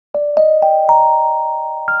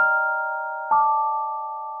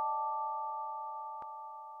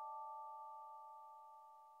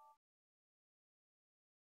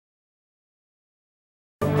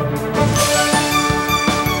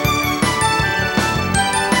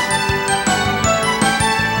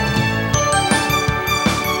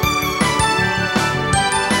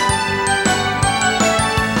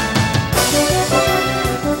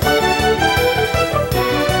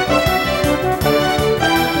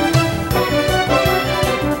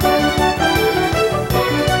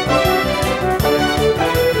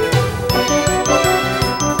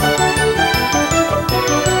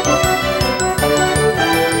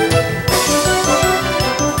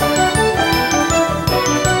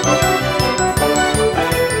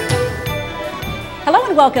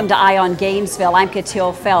Welcome to Eye on Gainesville. I'm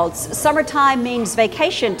Katil Feltz. Summertime means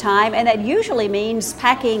vacation time, and that usually means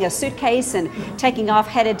packing a suitcase and taking off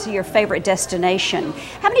headed to your favorite destination.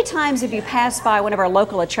 How many times have you passed by one of our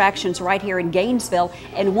local attractions right here in Gainesville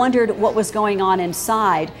and wondered what was going on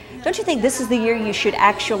inside? Don't you think this is the year you should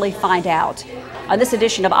actually find out? On this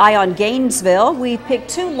edition of Eye on Gainesville, we picked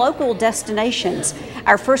two local destinations.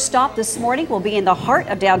 Our first stop this morning will be in the heart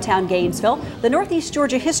of downtown Gainesville, the Northeast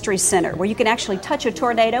Georgia History Center, where you can actually touch a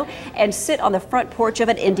tornado and sit on the front porch of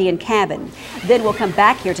an Indian cabin. Then we'll come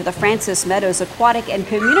back here to the Francis Meadows Aquatic and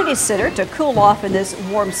Community Center to cool off in this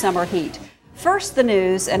warm summer heat. First, the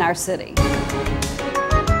news in our city.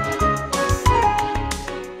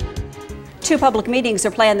 Two public meetings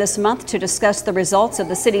are planned this month to discuss the results of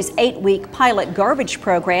the city's 8-week pilot garbage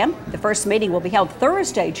program. The first meeting will be held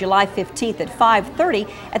Thursday, July 15th at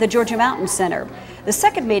 5:30 at the Georgia Mountain Center. The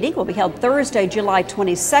second meeting will be held Thursday, July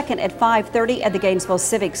 22nd at 5:30 at the Gainesville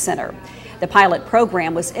Civic Center. The pilot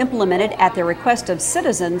program was implemented at the request of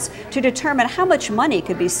citizens to determine how much money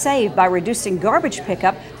could be saved by reducing garbage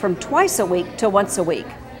pickup from twice a week to once a week.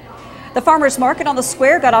 The farmers market on the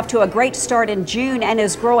square got off to a great start in June and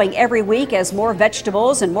is growing every week as more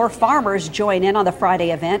vegetables and more farmers join in on the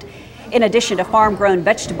Friday event. In addition to farm-grown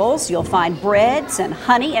vegetables, you'll find breads and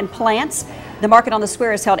honey and plants. The market on the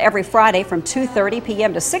square is held every Friday from 2:30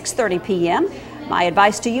 p.m. to 6:30 p.m. My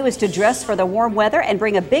advice to you is to dress for the warm weather and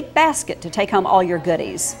bring a big basket to take home all your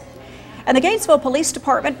goodies. And the Gainesville Police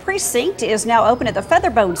Department precinct is now open at the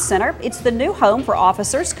Featherbone Center. It's the new home for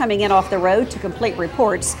officers coming in off the road to complete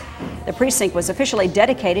reports. The precinct was officially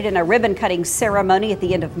dedicated in a ribbon-cutting ceremony at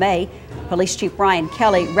the end of May. Police Chief Brian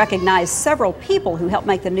Kelly recognized several people who helped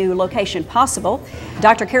make the new location possible.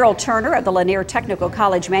 Dr. Carol Turner of the Lanier Technical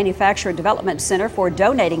College Manufacturer Development Center for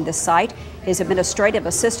donating the site. His administrative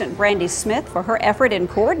assistant Brandy Smith for her effort in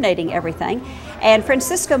coordinating everything, and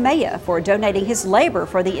Francisco Maya for donating his labor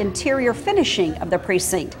for the interior finishing of the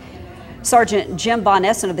precinct. Sergeant Jim Von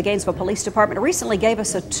Essen of the Gainesville Police Department recently gave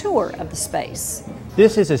us a tour of the space.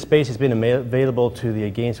 This is a space that's been available to the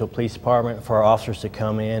Gainesville Police Department for our officers to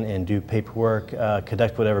come in and do paperwork,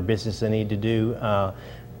 conduct whatever business they need to do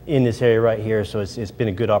in this area right here, so it's been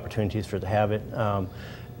a good opportunity for us to have it.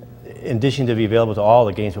 In addition to be available to all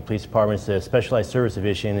the Gainesville Police Departments, the Specialized Service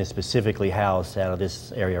Division is specifically housed out of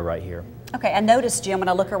this area right here. Okay, I noticed, Jim, when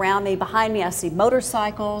I look around me, behind me, I see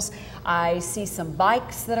motorcycles, I see some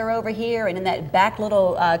bikes that are over here, and in that back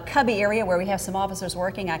little cubby area where we have some officers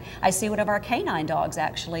working, I see one of our canine dogs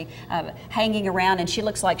actually hanging around, and she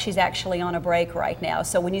looks like she's actually on a break right now.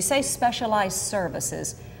 So when you say specialized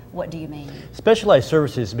services, what do you mean? Specialized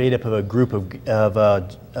Services is made up of a group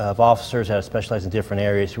of officers that specialize in different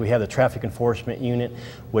areas. We have the Traffic Enforcement Unit,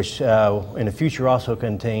 which in the future also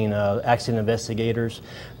contain accident investigators.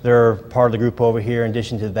 They're part of the group over here. In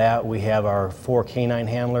addition to that, we have our 4 canine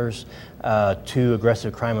handlers, 2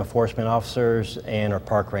 aggressive crime enforcement officers, and our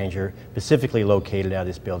park ranger, specifically located out of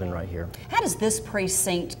this building right here. How does this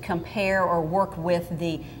precinct compare or work with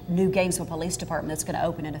the new Gainesville Police Department that's going to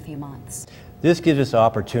open in a few months? This gives us the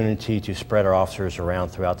opportunity to spread our officers around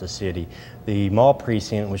throughout the city. The mall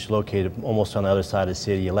precinct, which is located almost on the other side of the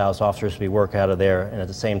city, allows officers to be worked out of there, and at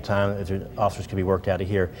the same time, officers can be worked out of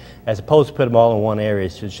here. As opposed to put them all in one area,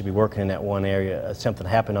 so it should be working in that one area. If something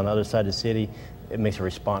happened on the other side of the city, it makes a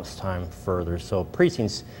response time further. So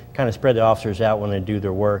precincts kind of spread the officers out when they do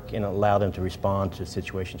their work and allow them to respond to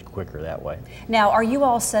situations quicker that way. Now, are you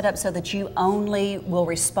all set up so that you only will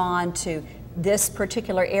respond to this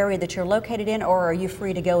particular area that you're located in, or are you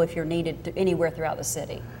free to go if you're needed anywhere throughout the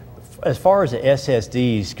city? As far as the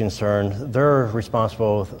SSD is concerned, they're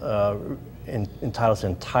responsible entitled to the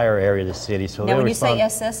entire area of the city. So now when you say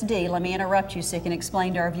SSD, let me interrupt you so you can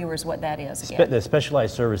explain to our viewers what that is again. The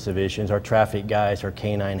Specialized Service Divisions, our traffic guys, our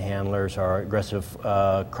canine handlers, our aggressive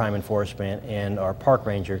crime enforcement, and our park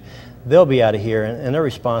ranger, they'll be out of here, and their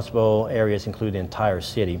responsible areas include the entire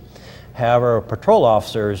city. However, patrol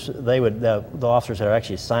officers, the officers that are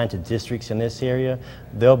actually assigned to districts in this area,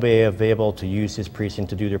 they'll be available to use this precinct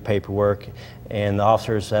to do their paperwork. And the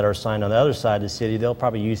officers that are assigned on the other side of the city, they'll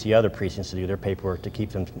probably use the other precincts to do their paperwork to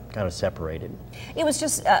keep them kind of separated. It was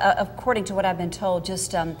just, according to what I've been told,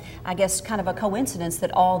 just I guess kind of a coincidence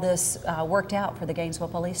that all this worked out for the Gainesville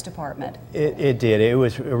Police Department. It did. It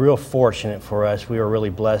was real fortunate for us. We were really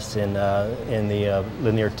blessed in the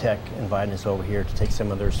Lanier Tech inviting us over here to take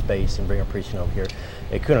some of their space and bring our precinct over here.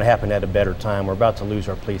 It couldn't happen at a better time. We're about to lose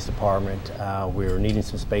our police department. We're needing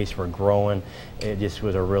some space. We're growing. It just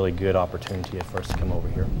was a really good opportunity for us to come over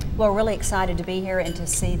here. Well, we're really excited to be here and to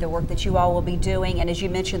see the work that you all will be doing. And as you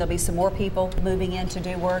mentioned, there'll be some more people moving in to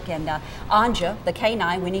do work. And Anja, the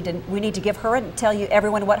canine, we need to give her and tell you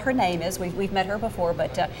everyone what her name is. We've met her before,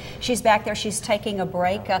 but she's back there. She's taking a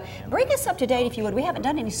break. Bring us up to date, if you would. We haven't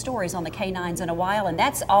done any stories on the canines in a while, and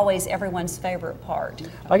that's always everyone's favorite part.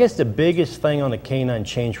 I guess the biggest thing on the canine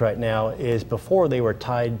change right now is before they were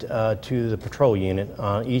tied to the patrol unit.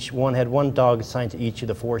 Each one had one dog assigned to each of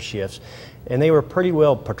the 4 shifts, and they were pretty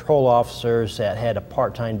well patrol officers that had a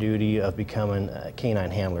part-time duty of becoming canine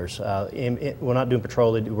handlers. We're not doing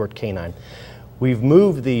patrol, they do work canine. We've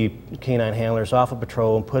moved the canine handlers off of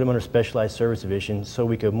patrol and put them under specialized service division so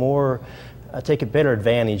we could take a better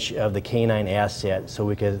advantage of the canine asset,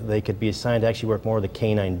 so they could be assigned to actually work more of the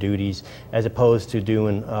canine duties as opposed to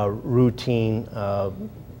doing routine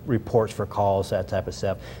reports for calls, that type of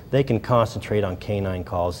stuff. They can concentrate on canine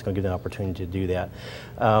calls. It's going to give them an opportunity to do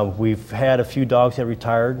that. We've had a few dogs that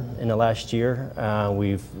retired in the last year.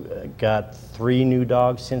 We've got 3 new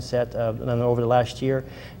dogs since that over the last year,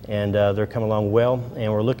 and they're coming along well,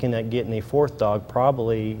 and we're looking at getting a 4th dog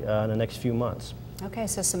probably in the next few months. Okay,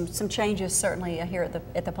 so some changes certainly here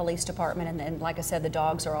at the police department, and like I said, the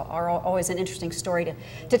dogs are always an interesting story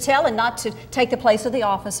to tell, and not to take the place of the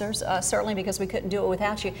officers, certainly, because we couldn't do it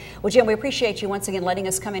without you. Well, Jim, we appreciate you once again letting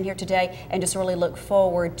us come in here today, and just really look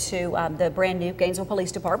forward to the brand new Gainesville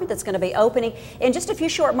Police Department that's going to be opening in just a few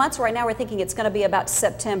short months. Right now we're thinking it's going to be about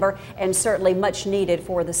September, and certainly much needed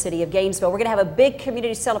for the city of Gainesville. We're going to have a big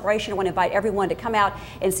community celebration. I want to invite everyone to come out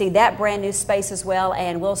and see that brand new space as well,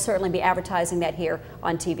 and we'll certainly be advertising that here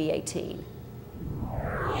on TV 18.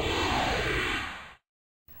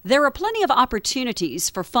 There are plenty of opportunities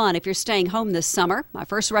for fun if you're staying home this summer. My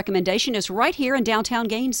first recommendation is right here in downtown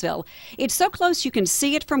Gainesville. It's so close you can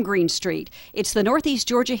see it from Green Street. It's the Northeast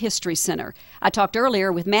Georgia History Center. I talked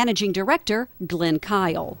earlier with Managing Director Glenn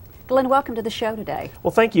Kyle. Glenn, welcome to the show today.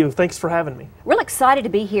 Well, thank you. Thanks for having me. Real excited to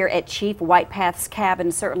be here at Chief Whitepath's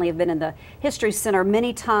cabin. Certainly have been in the History Center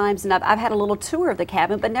many times, and I've had a little tour of the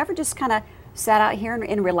cabin, but never just kind of sat out here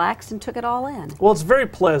and relaxed and took it all in. Well, it's very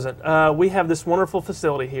pleasant. We have this wonderful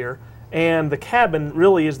facility here, and the cabin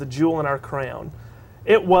really is the jewel in our crown.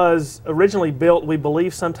 It was originally built, we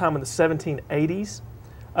believe, sometime in the 1780s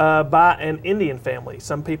by an Indian family.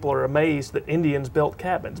 Some people are amazed that Indians built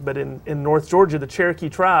cabins, but in North Georgia, the Cherokee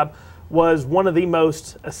tribe was one of the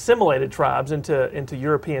most assimilated tribes into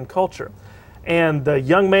European culture. And the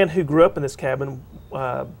young man who grew up in this cabin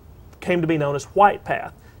came to be known as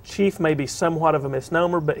Whitepath. Chief may be somewhat of a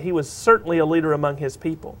misnomer, but he was certainly a leader among his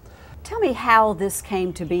people. Tell me how this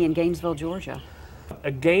came to be in Gainesville, Georgia. A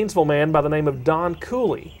Gainesville man by the name of Don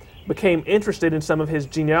Cooley became interested in some of his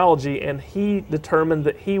genealogy, and he determined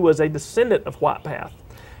that he was a descendant of Whitepath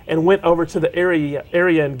and went over to the area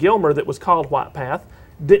in Gilmer that was called Whitepath.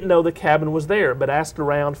 Didn't know the cabin was there, but asked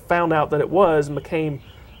around, found out that it was, and became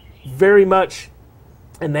very much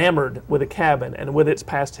enamored with the cabin and with its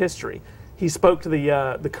past history. He spoke to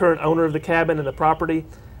the current owner of the cabin and the property,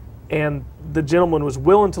 and the gentleman was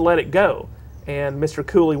willing to let it go. And Mr.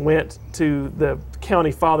 Cooley went to the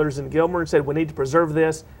county fathers in Gilmer and said, we need to preserve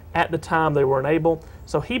this. At the time, they weren't able.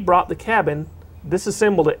 So he brought the cabin,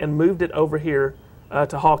 disassembled it, and moved it over here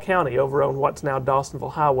to Hall County, over on what's now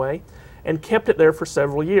Dawsonville Highway, and kept it there for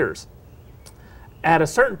several years. At a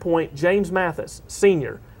certain point, James Mathis,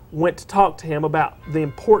 Sr., went to talk to him about the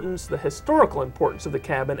importance, the historical importance of the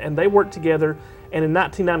cabin, and they worked together, and in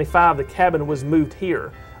 1995 the cabin was moved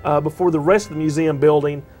here before the rest of the museum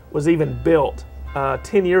building was even built,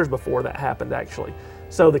 10 years before that happened actually.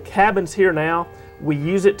 So the cabin's here now. We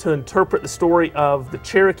use it to interpret the story of the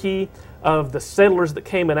Cherokee, of the settlers that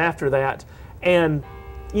came in after that, and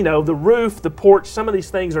you know, the roof, the porch, some of these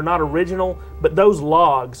things are not original, but those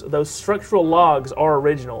logs, those structural logs are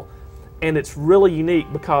original. And it's really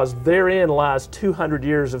unique because therein lies 200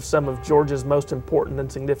 years of some of Georgia's most important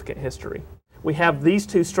and significant history. We have these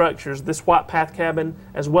 2 structures, this Whitepath cabin,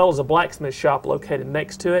 as well as a blacksmith shop located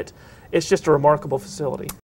next to it. It's just a remarkable facility.